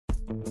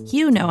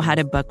You know how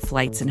to book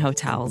flights and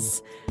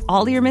hotels.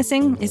 All you're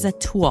missing is a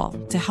tool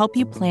to help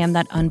you plan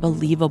that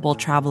unbelievable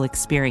travel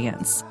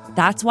experience.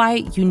 That's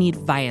why you need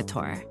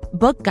Viator.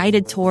 Book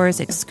guided tours,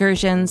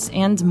 excursions,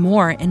 and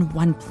more in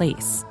one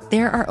place.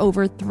 There are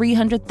over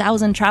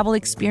 300,000 travel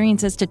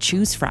experiences to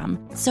choose from,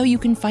 so you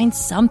can find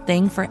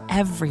something for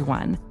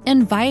everyone.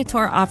 And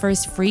Viator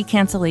offers free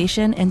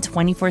cancellation and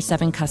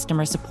 24/7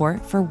 customer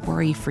support for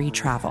worry-free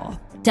travel.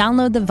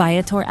 Download the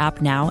Viator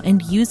app now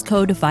and use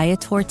code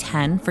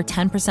Viator10 for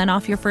 10%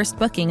 off your first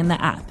booking in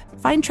the app.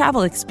 Find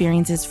travel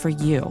experiences for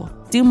you.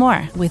 Do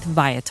more with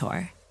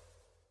Viator.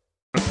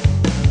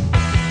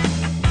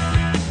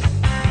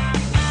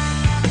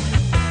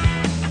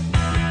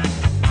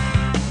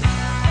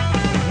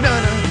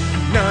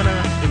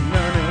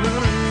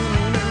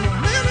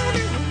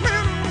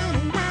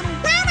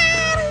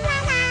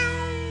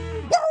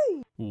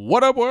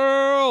 Whaddup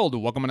World?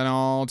 Welcome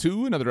all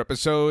to another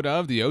episode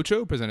of the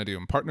Ocho, presented to you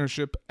in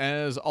partnership,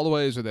 as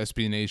always, with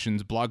SB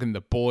Nation's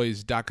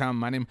bloggingtheboys.com.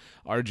 My name is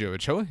RJ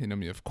Ochoa. You know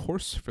me, of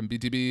course, from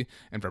BTB,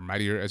 and from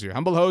right here as your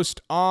humble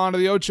host on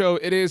the Ocho.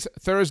 It is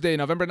Thursday,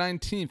 November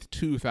 19th,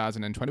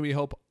 2020. We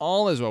hope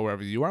all is well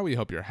wherever you are. We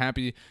hope you're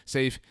happy,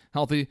 safe,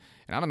 healthy,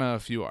 and I don't know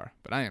if you are,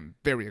 but I am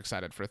very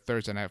excited for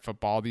Thursday Night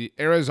Football. The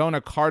Arizona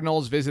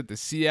Cardinals visit the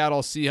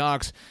Seattle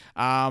Seahawks.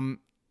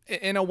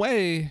 In a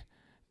way,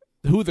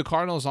 who the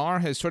Cardinals are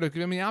has sort of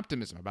given me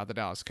optimism about the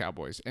Dallas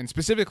Cowboys, and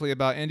specifically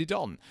about Andy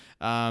Dalton.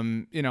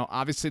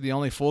 Obviously the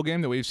only full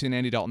game that we've seen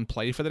Andy Dalton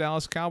play for the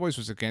Dallas Cowboys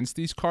was against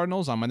these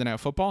Cardinals on Monday Night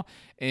Football,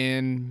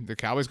 and the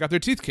Cowboys got their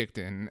teeth kicked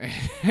in,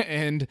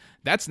 and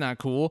that's not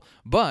cool,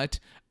 but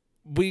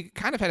we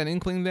kind of had an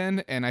inkling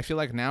then, and I feel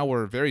like now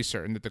we're very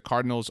certain that the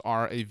Cardinals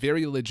are a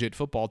very legit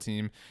football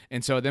team,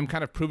 and so them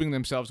kind of proving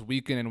themselves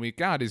week in and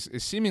week out is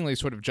seemingly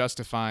sort of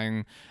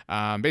justifying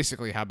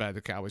basically how bad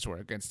the Cowboys were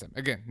against them.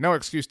 Again, no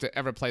excuse to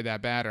ever play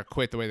that bad or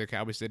quit the way the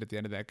Cowboys did at the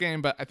end of that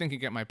game, but I think you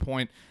get my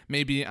point.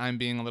 Maybe I'm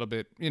being a little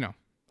bit,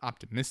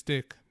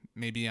 optimistic.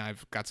 Maybe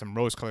I've got some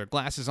rose-colored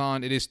glasses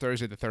on. It is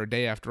Thursday, the third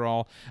day after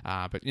all,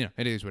 but,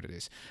 it is what it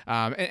is.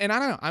 And I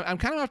don't know. I'm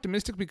kind of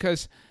optimistic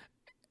because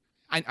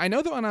I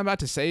know that what I'm about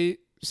to say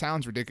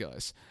sounds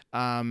ridiculous,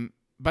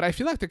 but I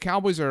feel like the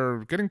Cowboys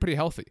are getting pretty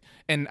healthy.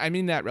 And I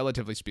mean that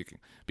relatively speaking,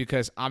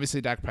 because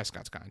obviously Dak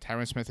Prescott's gone.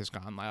 Tyron Smith is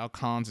gone. Lyle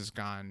Collins is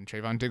gone.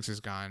 Trayvon Diggs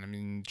is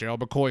gone. Gerald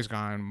McCoy's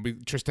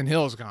gone. Tristan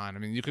Hill's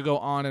gone. You could go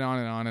on and on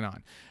and on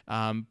and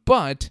on.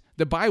 But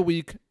the bye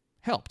week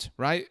helped,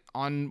 right?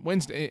 On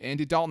Wednesday,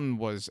 Andy Dalton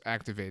was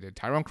activated.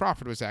 Tyrone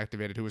Crawford was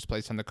activated, who was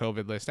placed on the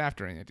COVID list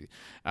after Andy.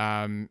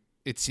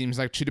 It seems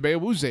like Chidobe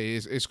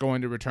Awuzie is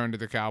going to return to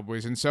the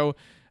Cowboys. And so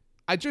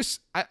I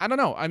don't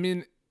know.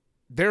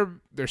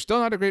 They're still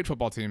not a great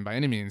football team by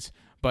any means,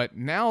 but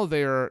now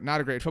they're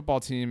not a great football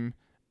team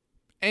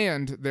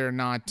and they're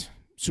not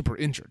super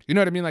injured. You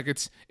know what I mean? Like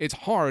it's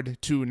hard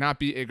to not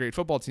be a great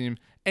football team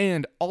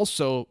and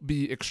also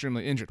be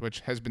extremely injured,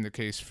 which has been the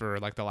case for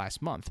like the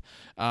last month.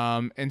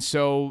 And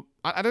so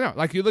I don't know.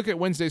 Like you look at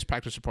Wednesday's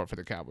practice report for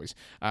the Cowboys.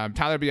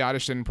 Tyler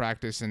Biadasz didn't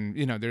practice, and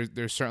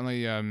there's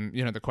certainly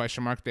the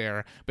question mark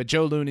there. But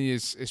Joe Looney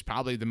is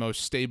probably the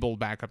most stable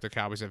backup the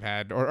Cowboys have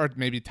had, or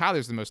maybe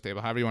Tyler's the most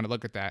stable, however you want to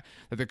look at that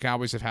the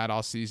Cowboys have had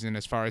all season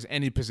as far as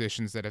any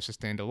positions that have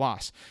sustained a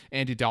loss.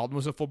 Andy Dalton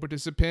was a full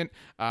participant.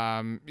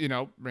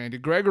 Randy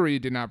Gregory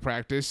did not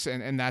practice,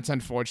 and that's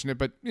unfortunate.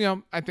 But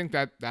I think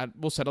that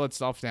will settle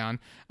itself down.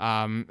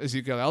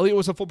 Ezekiel Elliott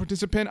was a full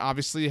participant.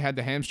 Obviously had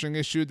the hamstring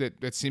issue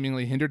that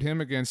seemingly hindered him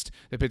against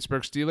the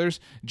Pittsburgh Steelers.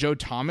 Joe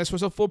Thomas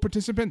was a full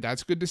participant.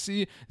 That's good to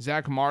see.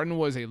 Zach Martin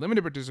was a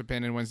limited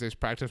participant in Wednesday's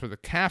practice with a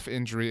calf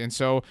injury, and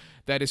so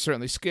that is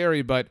certainly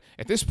scary. But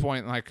at this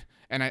point,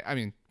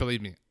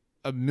 believe me,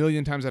 a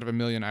million times out of a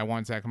million, I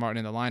want Zach Martin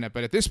in the lineup.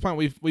 But at this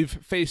point, we've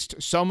faced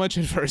so much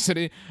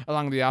adversity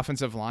along the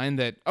offensive line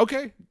that,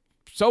 okay,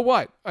 so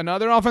what?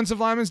 Another offensive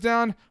lineman's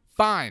down?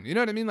 Fine. You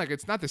know what I mean? Like,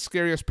 it's not the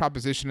scariest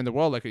proposition in the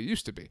world like it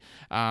used to be.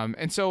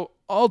 And so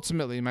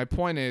ultimately, my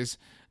point is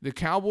the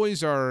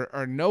Cowboys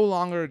are no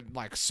longer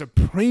like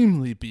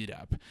supremely beat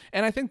up.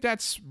 And I think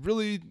that's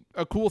really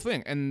a cool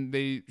thing. And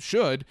they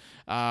should,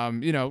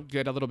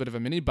 get a little bit of a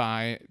mini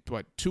bye.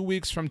 2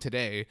 weeks from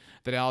today,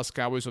 the Dallas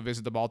Cowboys will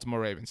visit the Baltimore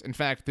Ravens. In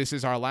fact, this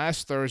is our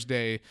last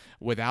Thursday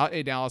without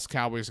a Dallas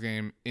Cowboys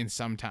game in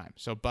some time.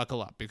 So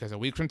buckle up, because a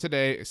week from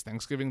today is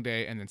Thanksgiving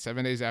Day, and then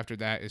 7 days after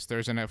that is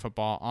Thursday Night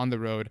Football on the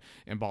road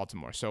in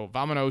Baltimore. So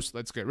vamonos,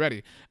 let's get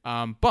ready.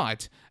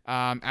 But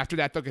after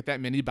that, they'll get that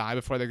mini bye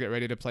before they get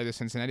ready to play the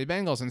Cincinnati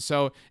Bengals. And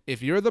so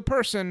if you're the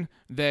person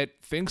that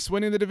thinks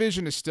winning the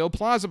division is still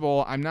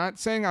plausible, I'm not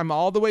saying I'm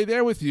all the way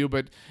there with you,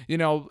 but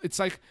it's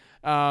like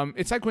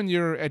when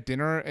you're at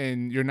dinner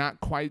and you're not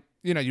quite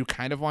you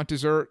kind of want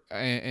dessert,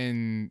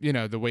 and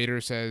the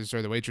waiter says,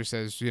 or the waitress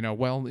says,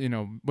 well,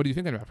 what are you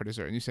thinking about for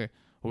dessert? And you say,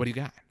 well, what do you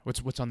got?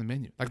 What's on the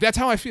menu? Like, that's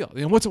how I feel.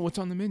 What's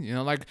on the menu?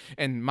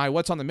 And my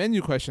what's on the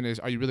menu question is,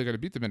 are you really going to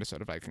beat the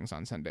Minnesota Vikings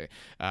on Sunday?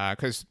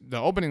 Because the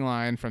opening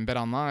line from Bet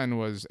Online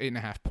was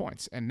 8.5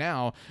 points, and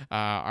now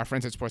our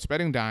friends at Sports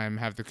Betting Dime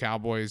have the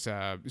Cowboys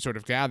sort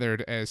of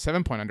gathered as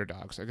 7-point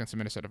underdogs against the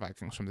Minnesota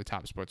Vikings from the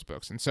top sports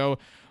books, and so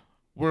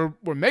we're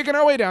making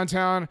our way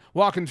downtown,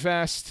 walking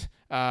fast.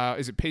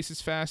 Is it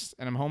Paces Fast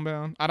and I'm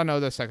homebound? I don't know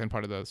the second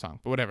part of the song,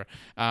 but whatever.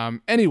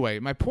 Anyway,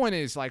 my point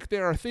is,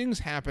 there are things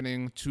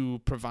happening to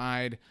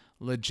provide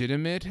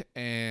legitimate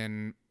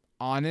and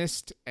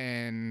honest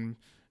and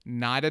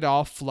not at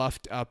all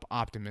fluffed up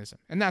optimism.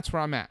 And that's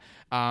where I'm at.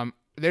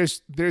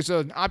 There's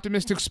an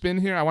optimistic spin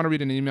here. I want to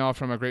read an email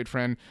from a great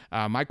friend,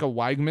 Micah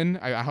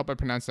Weigman. I hope I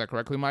pronounced that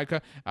correctly,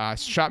 Micah.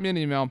 Shot me an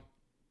email.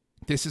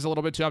 This is a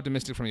little bit too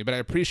optimistic for me, but I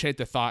appreciate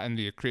the thought and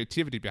the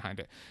creativity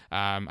behind it.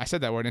 I said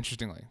that word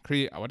interestingly.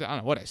 I don't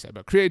know what I said,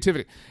 but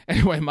creativity.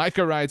 Anyway,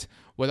 Micah writes,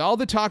 with all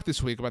the talk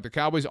this week about the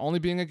Cowboys only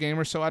being a game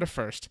or so out of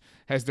first,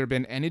 has there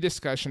been any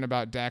discussion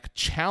about Dak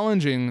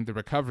challenging the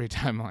recovery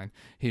timeline?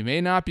 He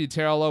may not be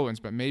Terrell Owens,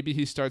 but maybe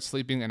he starts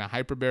sleeping in a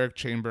hyperbaric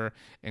chamber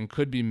and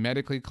could be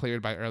medically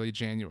cleared by early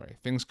January.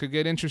 Things could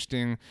get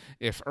interesting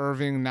if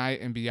Irving,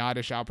 Knight, and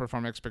Biotish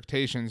outperform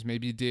expectations.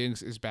 Maybe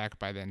Diggs is back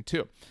by then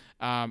too.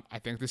 I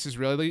think this is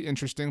really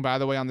interesting. By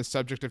the way, on the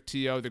subject of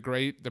T.O.,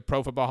 the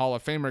Pro Football Hall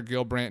of Famer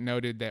Gil Brandt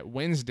noted that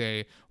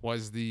Wednesday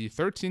was the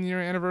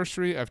 13-year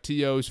anniversary of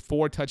T.O.'s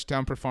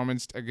 4-touchdown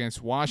performance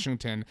against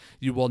Washington.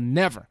 You will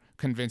never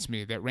convince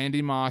me that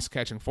Randy Moss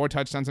catching 4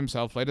 touchdowns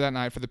himself later that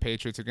night for the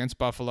Patriots against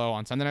Buffalo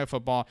on Sunday Night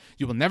Football,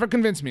 you will never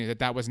convince me that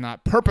that was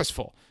not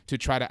purposeful to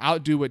try to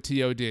outdo what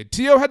T.O. did.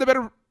 T.O. had the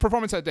better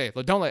performance that day.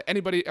 Don't let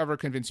anybody ever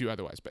convince you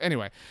otherwise. But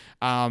anyway,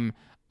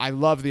 I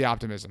love the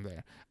optimism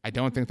there. I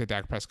don't think that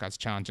Dak Prescott's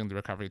challenging the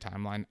recovery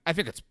timeline. I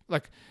think it's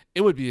it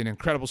would be an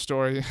incredible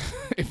story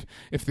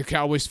if the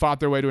Cowboys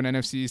fought their way to an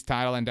NFC East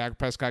title and Dak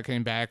Prescott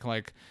came back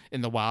in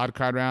the wild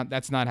card round.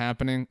 That's not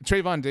happening.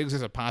 Trayvon Diggs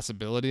is a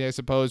possibility, I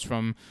suppose,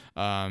 from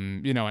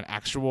an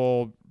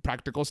actual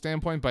practical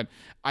standpoint, but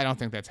I don't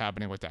think that's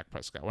happening with Dak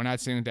Prescott. We're not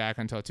seeing Dak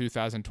until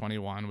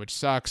 2021, which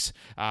sucks,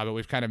 but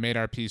we've kind of made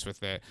our peace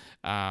with it.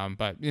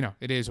 But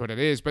it is what it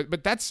is.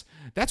 But that's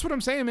what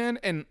I'm saying, man.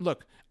 And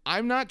look,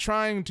 I'm not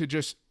trying to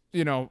just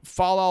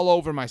fall all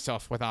over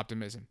myself with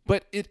optimism,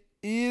 but it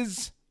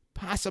is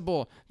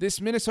possible.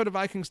 This Minnesota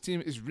Vikings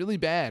team is really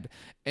bad,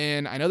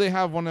 and I know they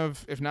have one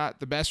of, if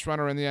not the best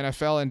runner in the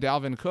NFL in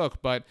Dalvin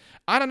Cook, but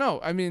I don't know.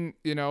 I mean,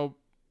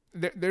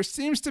 there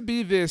seems to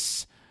be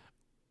this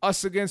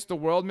us against the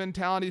world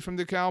mentality from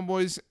the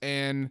Cowboys,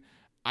 and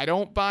I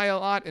don't buy a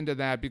lot into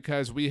that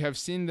because we have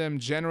seen them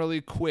generally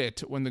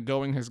quit when the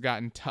going has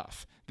gotten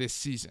tough this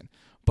season.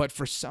 But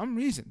for some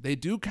reason, they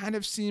do kind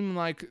of seem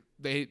like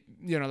they're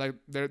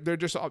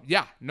just,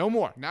 no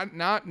more,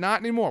 not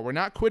anymore. We're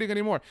not quitting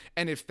anymore.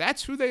 And if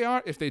that's who they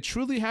are, if they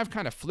truly have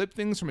kind of flipped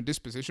things from a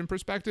disposition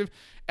perspective,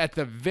 at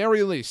the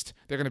very least,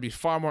 they're going to be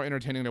far more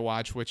entertaining to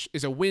watch, which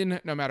is a win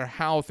no matter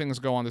how things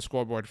go on the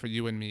scoreboard for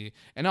you and me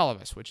and all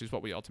of us, which is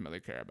what we ultimately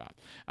care about.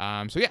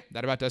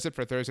 That about does it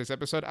for Thursday's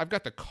episode. I've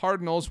got the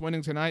Cardinals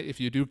winning tonight.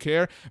 If you do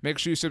care, make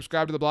sure you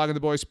subscribe to the Blog and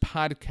the Boys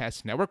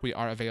podcast network. We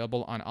are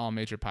available on all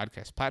major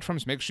podcast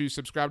platforms. Make sure you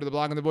subscribe to the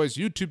Blog and the Boys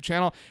YouTube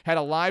channel. Had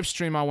a live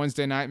stream on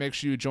Wednesday night. Make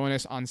sure you join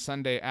us on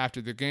Sunday after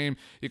the game.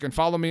 You can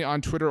follow me on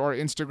Twitter or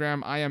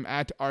Instagram. I am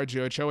at RJ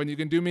Ocho, and you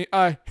can do me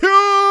a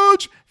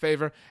huge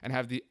favor and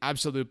have the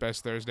absolute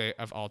best Thursday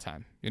of all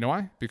time. You know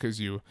why? Because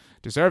you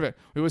deserve it.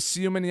 We will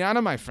see you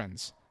mañana, my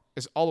friends.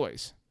 As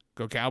always,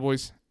 go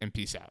Cowboys and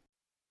peace out.